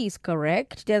 Oki is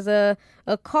correct. There's a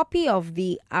copy of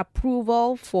the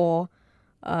approval for,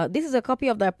 this is a copy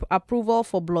of the approval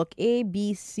for Block A,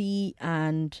 B, C,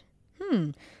 and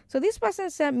So this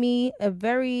person sent me a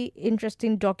very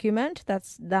interesting document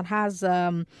that has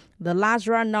the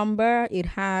LASRA number. It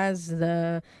has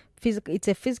it's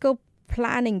a physical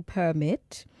planning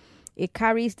permit. It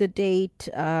carries the date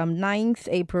 9th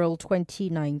April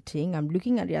 2019. I'm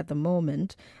looking at it at the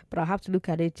moment, but I'll have to look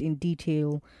at it in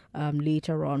detail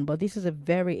later on. But this is a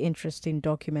very interesting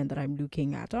document that I'm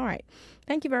looking at. All right.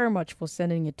 Thank you very much for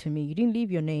sending it to me. You didn't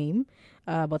leave your name,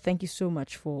 but thank you so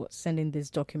much for sending this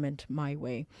document my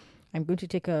way. I'm going to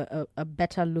take a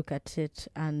better look at it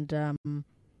and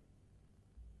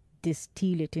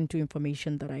distill it into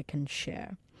information that I can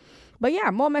share. But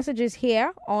yeah, more messages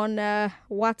here on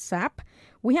WhatsApp.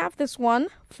 We have this one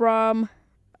from,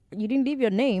 you didn't leave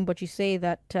your name, but you say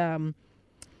that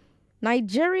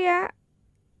Nigeria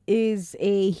is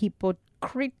a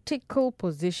hypocritical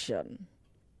position.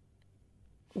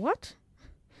 What?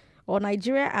 Or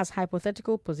Nigeria as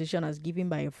hypothetical position as given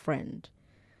by a friend.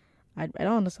 I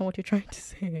don't understand what you're trying to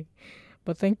say.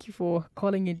 But thank you for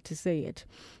calling in to say it.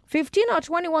 15 or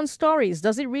 21 stories.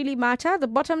 Does it really matter? The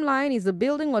bottom line is the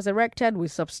building was erected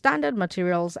with substandard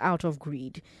materials out of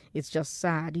greed. It's just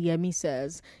sad, Yemi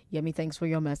says. Yemi, thanks for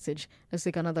your message. Let's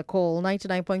take another call.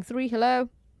 99.3, hello.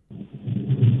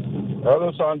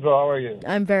 Hello, Sandra. How are you?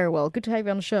 I'm very well. Good to have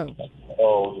you on the show.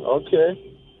 Oh, okay.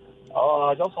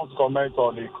 I just want to comment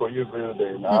on the Koyu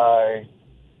building. I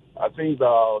think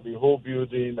that the whole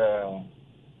building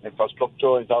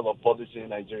infrastructure in terms of policy in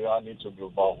Nigeria needs to be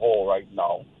overhauled right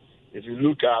now. If you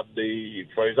look at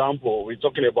for example, we're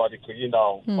talking about the Koyu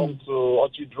now. Come to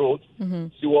Orchard Road,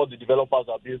 see what the developers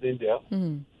are building there.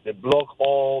 They block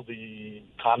all the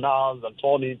canals and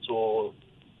turn it to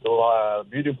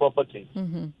building property.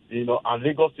 You know, and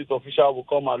Lagos State official will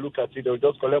come and look at it. They'll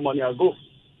just collect money and go.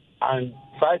 And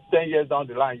 5-10 years down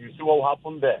the line, you see what will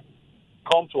happen there.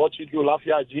 Come to Orchard Road,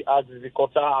 Lafiaji, as the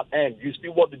quarter at end. You see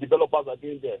what the developers are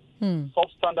doing there.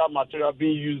 Substandard material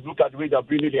being used. Look at the way they're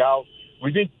building the house.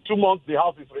 Within 2 months, the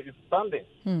house is standing.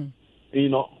 You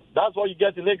know, that's what you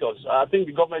get in Lagos. I think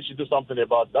the government should do something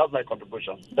about it. That's my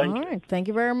contribution. Thank you. All right. Thank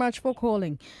you very much for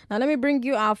calling. Now, let me bring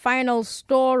you our final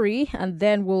story, and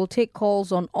then we'll take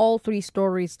calls on all three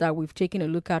stories that we've taken a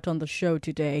look at on the show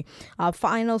today. Our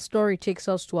final story takes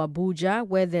us to Abuja,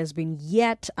 where there's been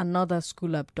yet another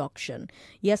school abduction.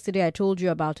 Yesterday, I told you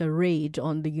about a raid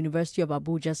on the University of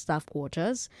Abuja staff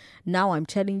quarters. Now, I'm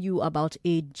telling you about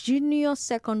a junior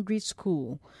secondary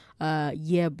school,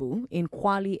 Yebu, in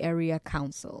Kwali Area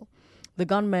Council. The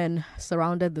gunmen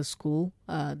surrounded the school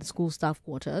staff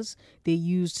quarters. They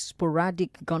used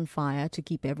sporadic gunfire to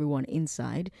keep everyone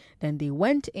inside. Then they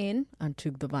went in and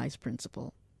took the vice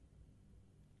principal.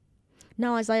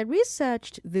 Now, as I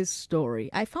researched this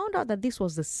story, I found out that this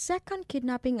was the second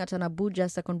kidnapping at an Abuja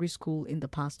secondary school in the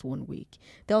past 1 week.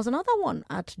 There was another one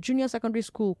at junior secondary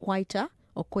school Kwaita,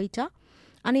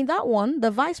 and in that one,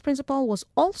 the vice principal was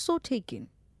also taken.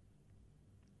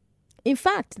 In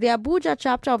fact, the Abuja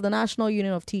chapter of the National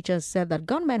Union of Teachers said that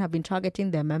gunmen have been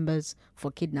targeting their members for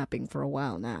kidnapping for a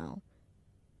while now.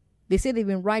 They say they've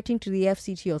been writing to the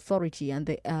FCT authority and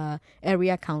the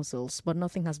area councils, but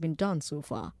nothing has been done so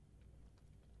far.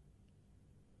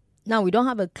 Now, we don't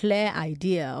have a clear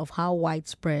idea of how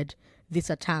widespread this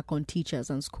attack on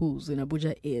teachers and schools in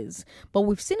Abuja is, but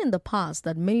we've seen in the past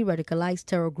that many radicalized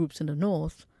terror groups in the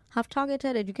north have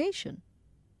targeted education.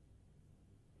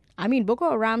 I mean, Boko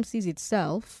Haram sees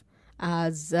itself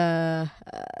as, the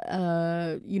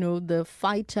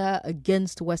fighter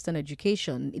against Western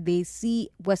education. They see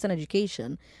Western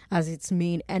education as its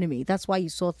main enemy. That's why you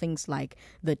saw things like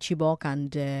the Chibok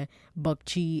and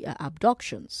Bakchi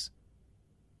abductions.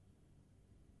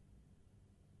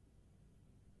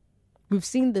 We've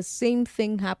seen the same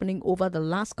thing happening over the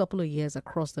last couple of years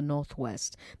across the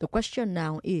Northwest. The question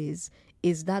now is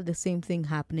that the same thing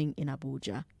happening in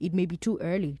Abuja? It may be too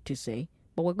early to say,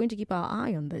 but we're going to keep our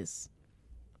eye on this.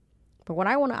 But what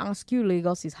I want to ask you,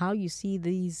 Lagos, is how you see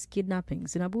these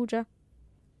kidnappings in Abuja.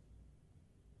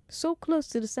 So close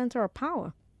to the center of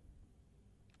power.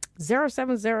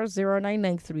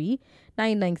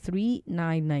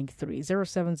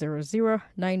 0700-993-993-993.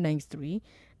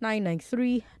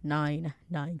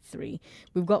 0700-993-993.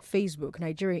 We've got Facebook,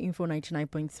 Nigeria Info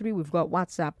 99.3. We've got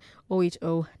WhatsApp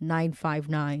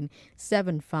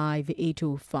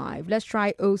 080-959-75805. Let's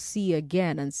try OC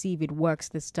again and see if it works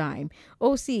this time.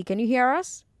 OC, can you hear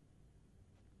us?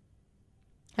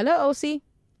 Hello, OC?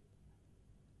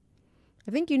 I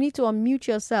think you need to unmute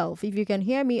yourself. If you can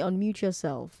hear me, unmute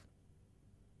yourself.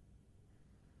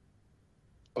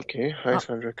 Okay. Hi,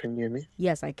 Sandra. Can you hear me?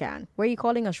 Yes, I can. Where are you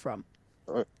calling us from?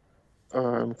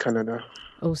 Canada.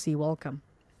 OC, welcome.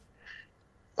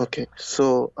 Okay.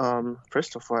 So,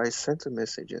 first of all, I sent a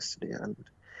message yesterday, and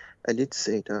I did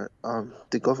say that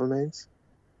the government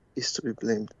is to be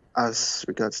blamed as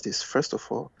regards this. First of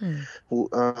all,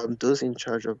 those in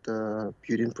charge of the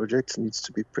building project needs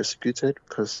to be prosecuted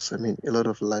because, I mean, a lot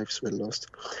of lives were lost.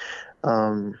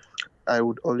 I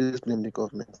would always blame the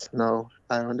government. Now,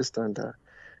 I understand that,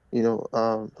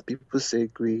 people say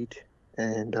greed,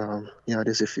 and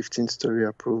there's a 15-story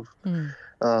approved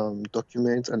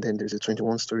document, and then there's a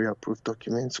 21-story approved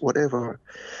document, whatever.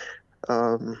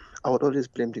 I would always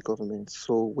blame the government.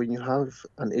 So when you have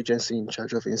an agency in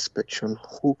charge of inspection,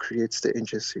 who creates the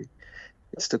agency?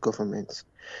 It's the government.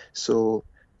 So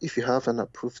if you have an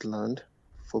approved land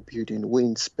for building, we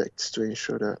inspect to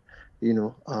ensure that,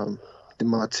 the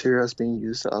materials being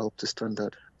used are up to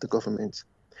standard, the government.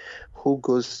 Who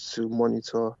goes to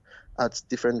monitor at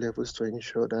different levels to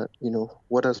ensure that,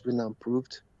 what has been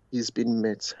approved is being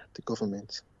met, the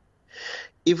government.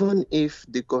 Even if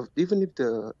the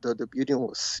building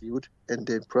was sealed and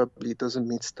then probably doesn't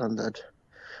meet standard,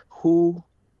 who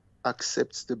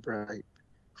accepts the bribe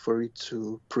for it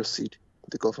to proceed?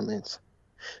 The government.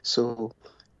 So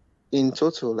in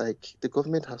total, like, the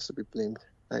government has to be blamed.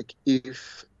 Like,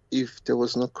 if there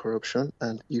was no corruption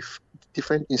and if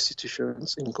different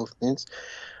institutions in government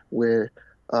were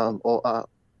or are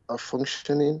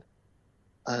functioning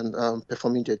and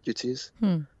performing their duties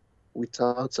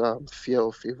without fear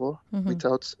or favor,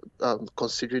 without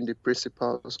considering the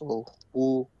principles or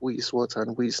who is what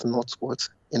and who is not what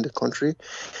in the country,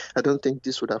 I don't think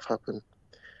this would have happened.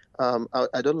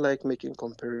 I don't like making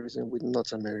comparison with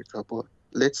North America, but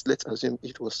let's assume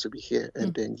it was to be here,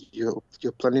 and then you're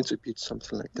planning to build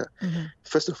something like that.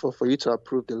 First of all, for you to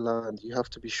approve the land, you have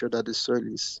to be sure that the soil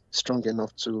is strong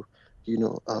enough to,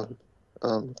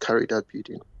 carry that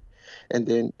building. And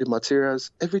then the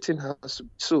materials, everything has to.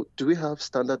 So, do we have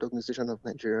Standard Organization of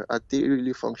Nigeria? Are they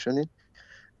really functioning?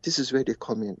 This is where they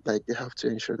come in. Like, they have to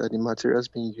ensure that the materials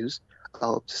being used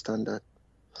are up to standard.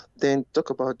 Then talk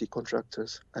about the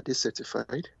contractors. Are they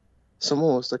certified?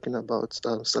 Someone was talking about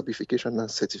certification and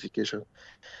certification.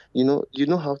 You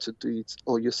know how to do it,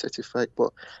 or you're certified.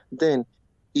 But then,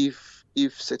 if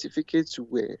certificates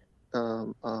were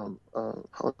how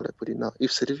would I put it now?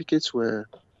 If certificates were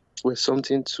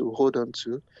something to hold on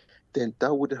to, then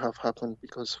that wouldn't have happened,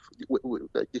 because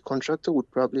the contractor would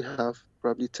probably have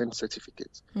 10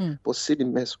 certificates. But see the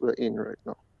mess we're in right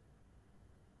now.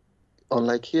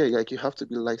 Unlike here, like, you have to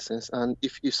be licensed, and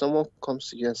if someone comes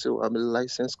to you and say, "Oh, I'm a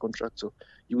licensed contractor,"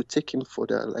 you would take him for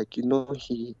that. Like,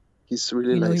 he's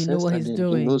really licensed, and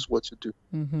he knows what to do.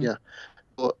 Yeah.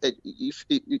 But if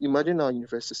imagine our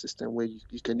university system where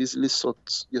you can easily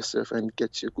sort yourself and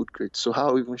get your good grades. So how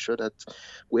are we even sure that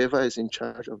whoever is in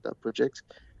charge of that project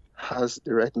has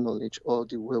the right knowledge or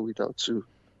the wherewithal to,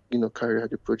 carry out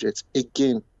the project?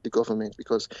 Again, the government,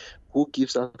 because who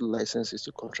gives out the licenses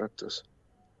to contractors?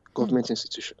 Government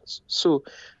institutions. So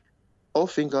all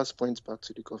fingers point back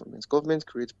to the government. Government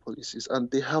creates policies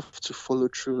and they have to follow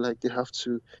through. Like, they have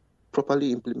to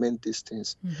properly implement these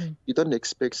things. You don't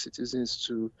expect citizens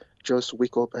to just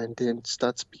wake up and then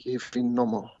start behaving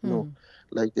normal. No,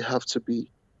 like, they have to be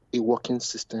a working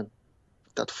system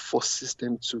that forces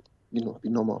them to, be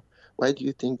normal. Why do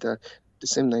you think that the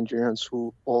same Nigerians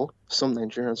some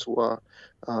Nigerians who are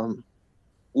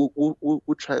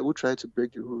who try to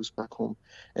break the rules back home,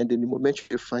 and then the moment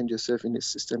you find yourself in a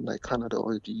system like Canada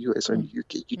or the US or the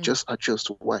UK, you just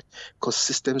adjust? Why? Because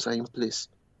systems are in place.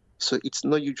 So it's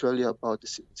not usually about the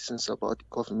citizens, about the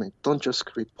government. Don't just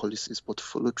create policies, but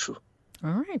follow through.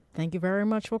 All right. Thank you very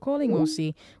much for calling,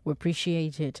 Mosi. We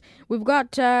appreciate it. We've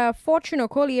got Fortune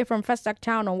Okolie from Festac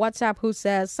Town on WhatsApp, who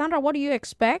says, Sandra, what do you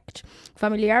expect?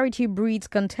 Familiarity breeds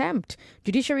contempt.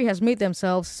 Judiciary has made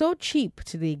themselves so cheap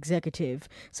to the executive.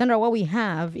 Sandra, what we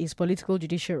have is political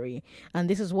judiciary, and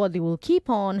this is what they will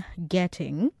keep on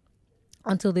getting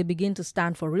until they begin to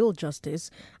stand for real justice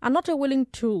and not a willing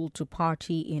tool to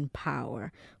party in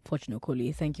power. Fortune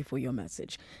Okolie, thank you for your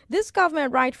message. This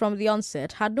government, right from the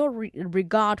onset, had no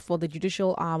regard for the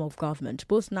judicial arm of government,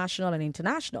 both national and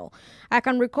international. I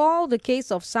can recall the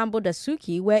case of Sambo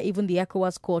Dasuki, where even the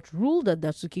ECOWAS court ruled that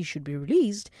Dasuki should be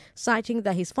released, citing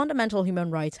that his fundamental human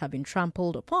rights have been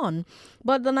trampled upon.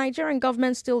 But the Nigerian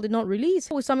government still did not release,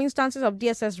 with some instances of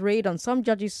DSS raid on some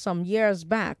judges some years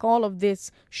back. All of this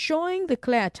showing the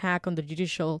clear attack on the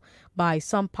judicial by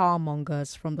some power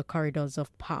mongers from the corridors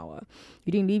of power.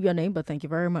 You didn't leave your name, but thank you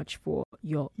very much for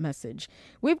your message.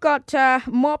 We've got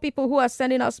more people who are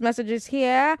sending us messages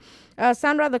here.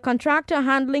 Sandra, the contractor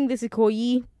handling this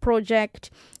Ikoyi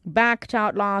project backed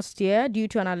out last year due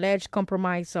to an alleged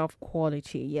compromise of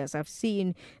quality. Yes, I've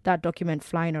seen that document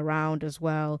flying around as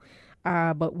well.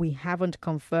 But we haven't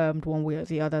confirmed one way or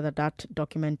the other that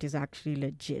document is actually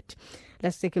legit.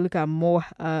 Let's take a look at more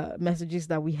messages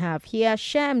that we have here.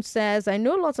 Shem says, I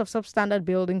know lots of substandard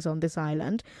buildings on this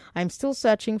island. I'm still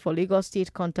searching for Lagos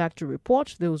State contact to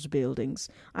report those buildings.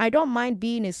 I don't mind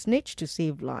being a snitch to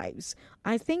save lives.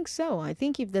 I think so. I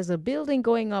think if there's a building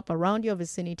going up around your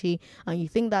vicinity and you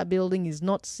think that building is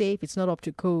not safe, it's not up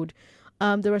to code,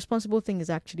 the responsible thing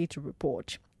is actually to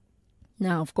report.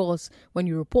 Now, of course, when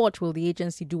you report, will the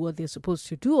agency do what they're supposed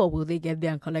to do, or will they get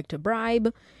there and collect a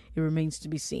bribe? It remains to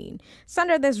be seen.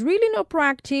 Sandra, there's really no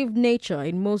proactive nature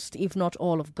in most, if not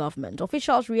all, of government.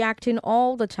 Officials reacting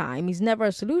all the time is never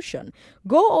a solution.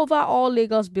 Go over all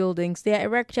Lagos buildings. They are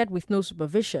erected with no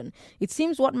supervision. It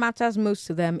seems what matters most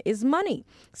to them is money.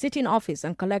 Sit in office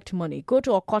and collect money. Go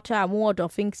to Okota and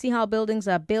Muodofing, see how buildings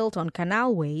are built on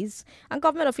canalways, and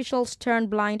government officials turn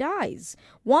blind eyes.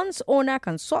 Once owner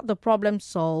can sort the problem problem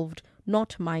solved,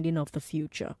 not minding of the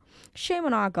future. Shame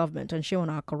on our government and shame on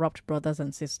our corrupt brothers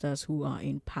and sisters who are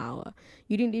in power.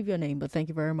 You didn't leave your name, but thank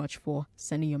you very much for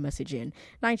sending your message in.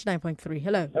 99.3.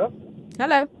 Hello.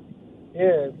 Hello.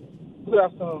 Yeah. Good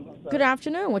afternoon. Good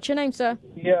afternoon. What's your name, sir?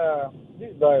 Yeah,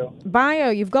 this is Bayo.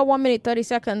 Bayo, you've got 1 minute, 30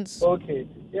 seconds. Okay.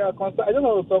 Yeah, I don't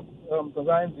want to talk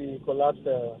concerning the collapsed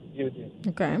building.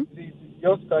 Okay. It's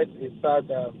just quite a sad,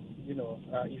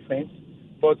 event.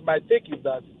 But my take is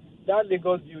that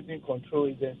Lagos Building Control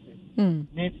Agency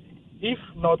needs, if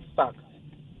not sacked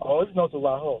or if not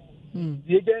overhauled,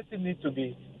 the agency needs to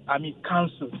be,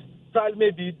 cancelled. Probably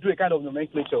maybe do a kind of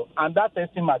nomenclature and that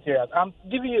testing materials. I'm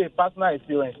giving you a personal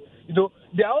experience.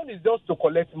 Their own is just to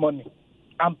collect money.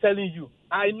 I'm telling you,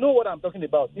 I know what I'm talking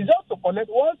about. It's just to collect.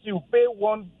 Once you pay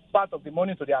one part of the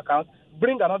money to their account,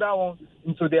 bring another one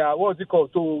into their,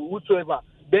 to whosoever.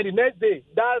 Then the next day,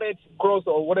 that red cross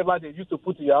or whatever they used to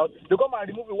put you out, they come and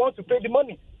remove it once you pay the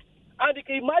money. And you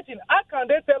can imagine, how can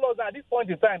they tell us at this point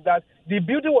in time that the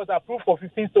building was approved for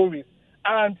 15 stories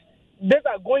and they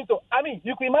are going to,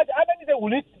 you can imagine how many they will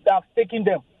need to have taken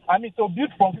them, to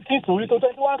build from 15 stories to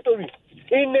 21 stories.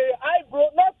 In a Highbrow,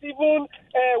 not even,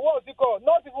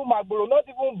 not even Magboro, not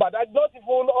even Badaj, not even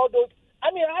all those,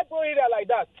 Highbrow area like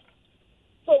that.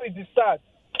 So it is sad.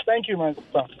 Thank you, man.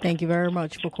 Thank you very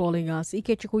much for calling us.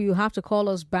 Ikechukwu, you have to call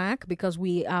us back because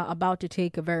we are about to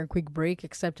take a very quick break,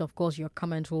 except, of course, your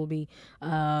comment will be,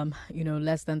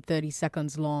 less than 30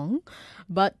 seconds long.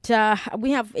 But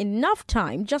we have enough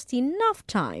time, just enough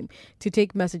time to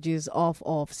take messages off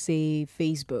of, say,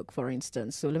 Facebook, for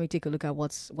instance. So let me take a look at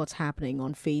what's happening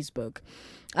on Facebook.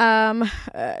 John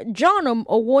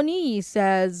Owoni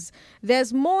says,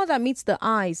 there's more that meets the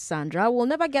eyes, Sandra. We'll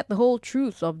never get the whole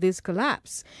truth of this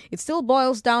collapse. It still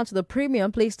boils down to the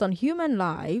premium placed on human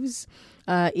lives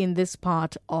in this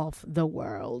part of the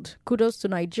world. Kudos to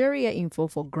Nigeria Info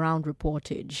for ground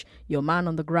reportage. Your man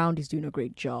on the ground is doing a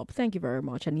great job. Thank you very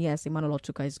much. And yes, Emmanuel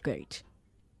Otuka is great.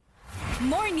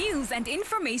 More news and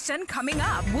information coming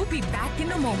up. We'll be back in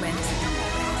a moment.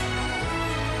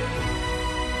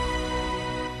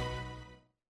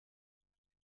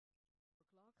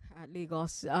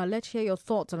 Lagos. Let's hear your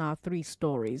thoughts on our three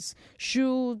stories.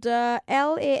 Should LASBCA,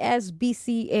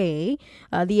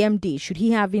 the MD, should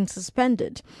he have been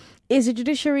suspended? Is the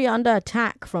judiciary under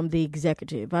attack from the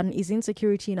executive? And is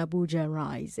insecurity in Abuja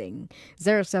rising?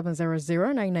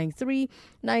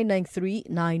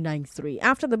 0700-993-993-993.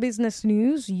 After the business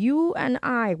news, you and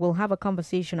I will have a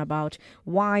conversation about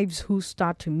wives who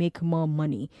start to make more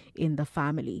money in the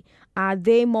family. Are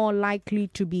they more likely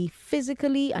to be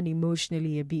physically and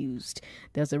emotionally abused?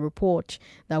 There's a report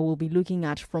that we'll be looking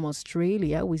at from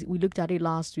Australia. We looked at it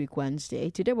last week, Wednesday.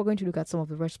 Today, we're going to look at some of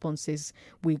the responses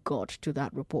we got to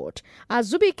that report.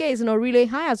 Azubike is in Orile.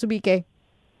 Hi, Azubike.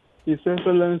 His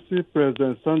Excellency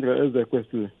President Sandra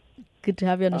Ezekwesili. Good to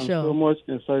have you on the show. I'm so much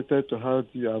excited to have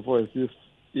your voice this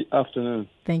afternoon.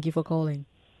 Thank you for calling.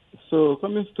 So,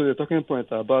 coming to the talking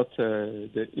point about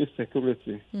the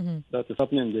insecurity that is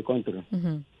happening in the country,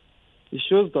 it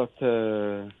shows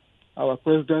that our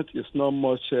president is not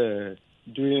much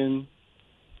doing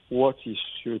what he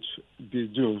should be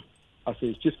doing as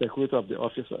a chief secretary of the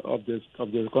office of the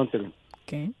country.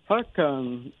 Okay. How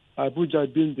can Abuja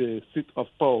be the seat of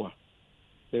power?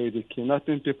 They will be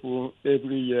kidnapping people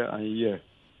every year and year,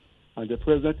 and the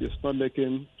president is not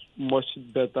making much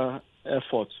better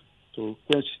effort to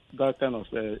quench that kind of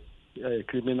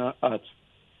criminal act,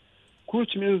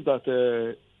 which means that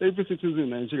every citizen in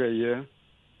Nigeria here,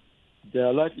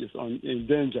 their life is in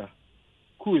danger,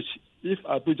 which, if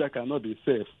Abuja cannot be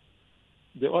safe,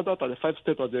 the other 35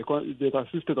 states of the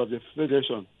 36 states of the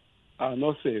federation are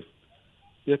not safe.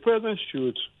 The president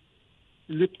should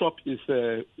lift up his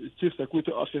chief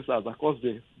security officers across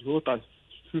the whole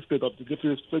 36 states of the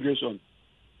federation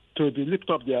to lift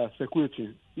up their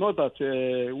security. Not that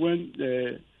when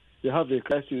they have a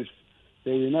crisis,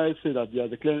 they will now say that they are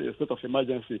declaring a state of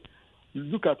emergency.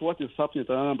 Look at what is happening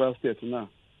in Anambra State now.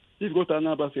 If you go to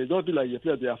Anambra State, don't be like a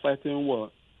place they are fighting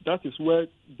war. That is where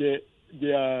they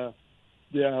are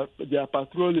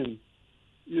patrolling,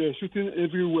 shooting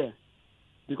everywhere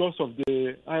because of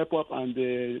the hype-up and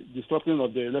the disruption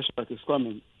of the election that is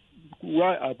coming.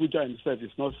 Why Abuja himself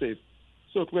is not safe.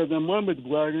 So President Muhammad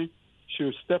Buhari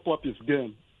should step up his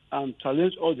game and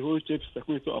challenge all the whole chief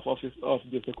security of office of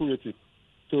the security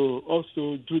to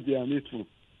also do their needful.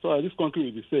 So this country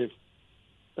will be safe.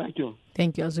 Thank you.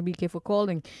 Thank you, Azubike, for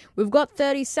calling. We've got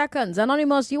 30 seconds.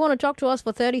 Anonymous, do you want to talk to us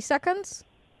for 30 seconds?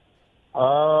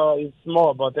 It's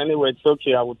more, but anyway, it's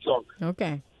okay. I will talk.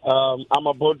 Okay. I'm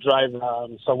a boat driver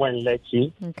somewhere in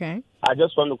Lekki. Okay. I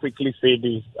just want to quickly say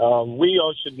this. We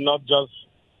all should not just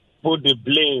put the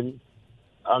blame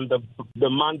on the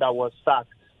man that was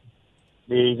sacked.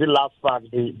 The last part,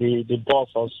 the boss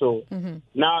or so. Mm-hmm.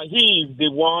 Now, he is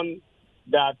the one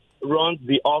that runs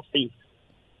the office.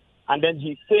 And then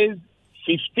he says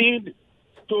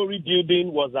 15-story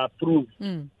building was approved.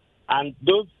 And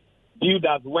those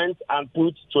builders went and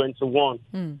put 21.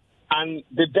 And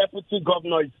the deputy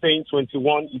governor is saying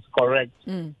 21 is correct.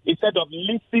 Instead of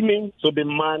listening to the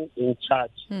man in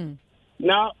charge.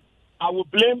 Now, I will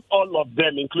blame all of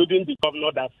them, including the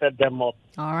governor that set them up.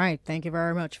 All right. Thank you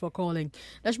very much for calling.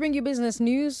 Let's bring you business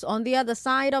news. On the other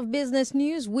side of business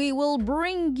news, we will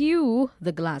bring you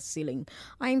the glass ceiling.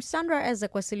 I'm Sandra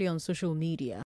Ezekwesili on social media.